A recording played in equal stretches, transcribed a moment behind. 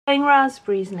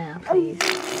Raspberries now, please.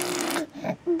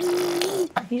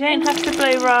 You don't have to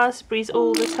blow raspberries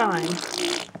all the time.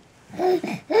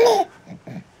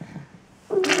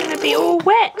 You're going to be all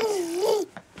wet.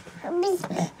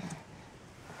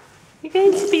 You're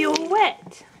going to be all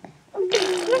wet. I'm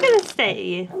going to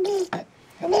stay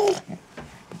at you.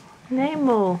 No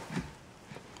more.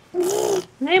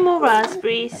 No more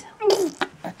raspberries.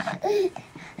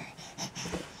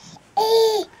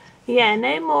 Yeah,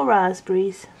 no more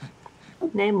raspberries.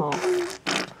 No more.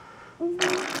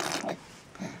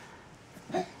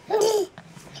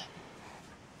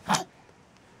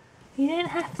 You don't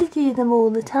have to do them all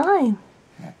the time.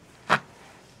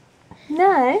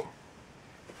 No.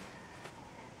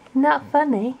 Not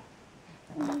funny.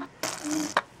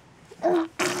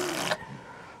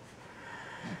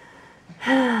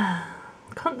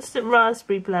 Constant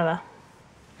raspberry blower.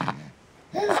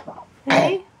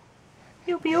 Hey?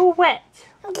 You'll be all wet.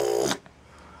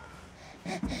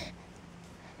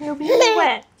 You'll be all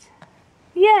wet.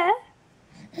 Yeah?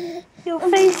 Your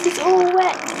face is all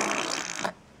wet.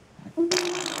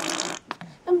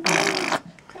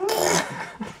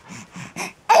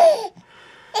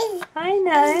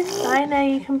 I know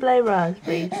you can blow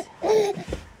raspberries.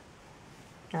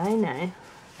 I know.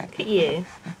 Look at you.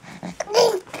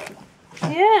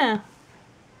 Yeah.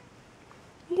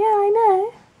 Yeah,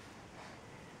 I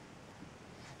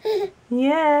know.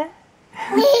 Yeah.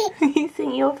 You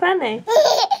think you're funny?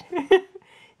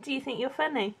 Do you think you're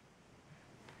funny?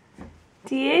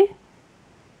 Do you?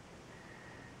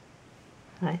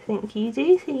 I think you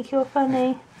do think you're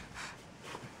funny.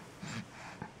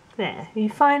 There, you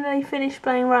finally finished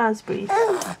blowing raspberries.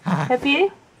 Have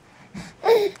you?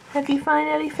 Have you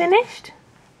finally finished?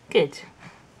 Good.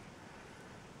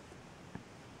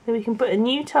 So we can put a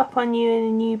new top on you and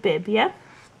a new bib, yeah?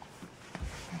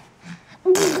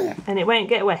 And it won't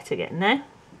get wet again, no?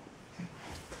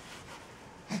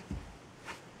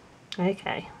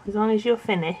 Okay, as long as you're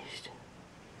finished.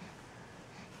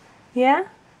 Yeah?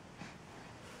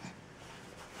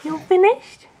 You're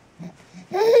finished?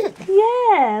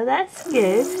 Yeah, that's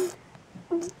good.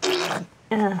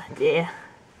 Oh dear.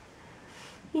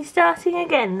 You starting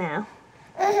again now?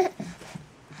 Are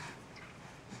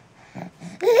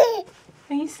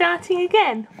you starting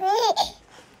again?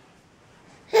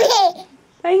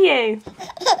 Are you?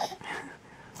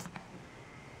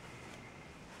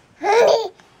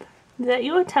 Is that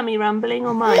your tummy rumbling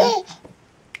or mine?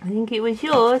 I think it was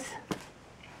yours.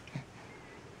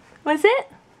 Was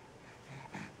it?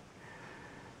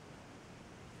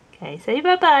 Okay, say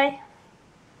bye-bye.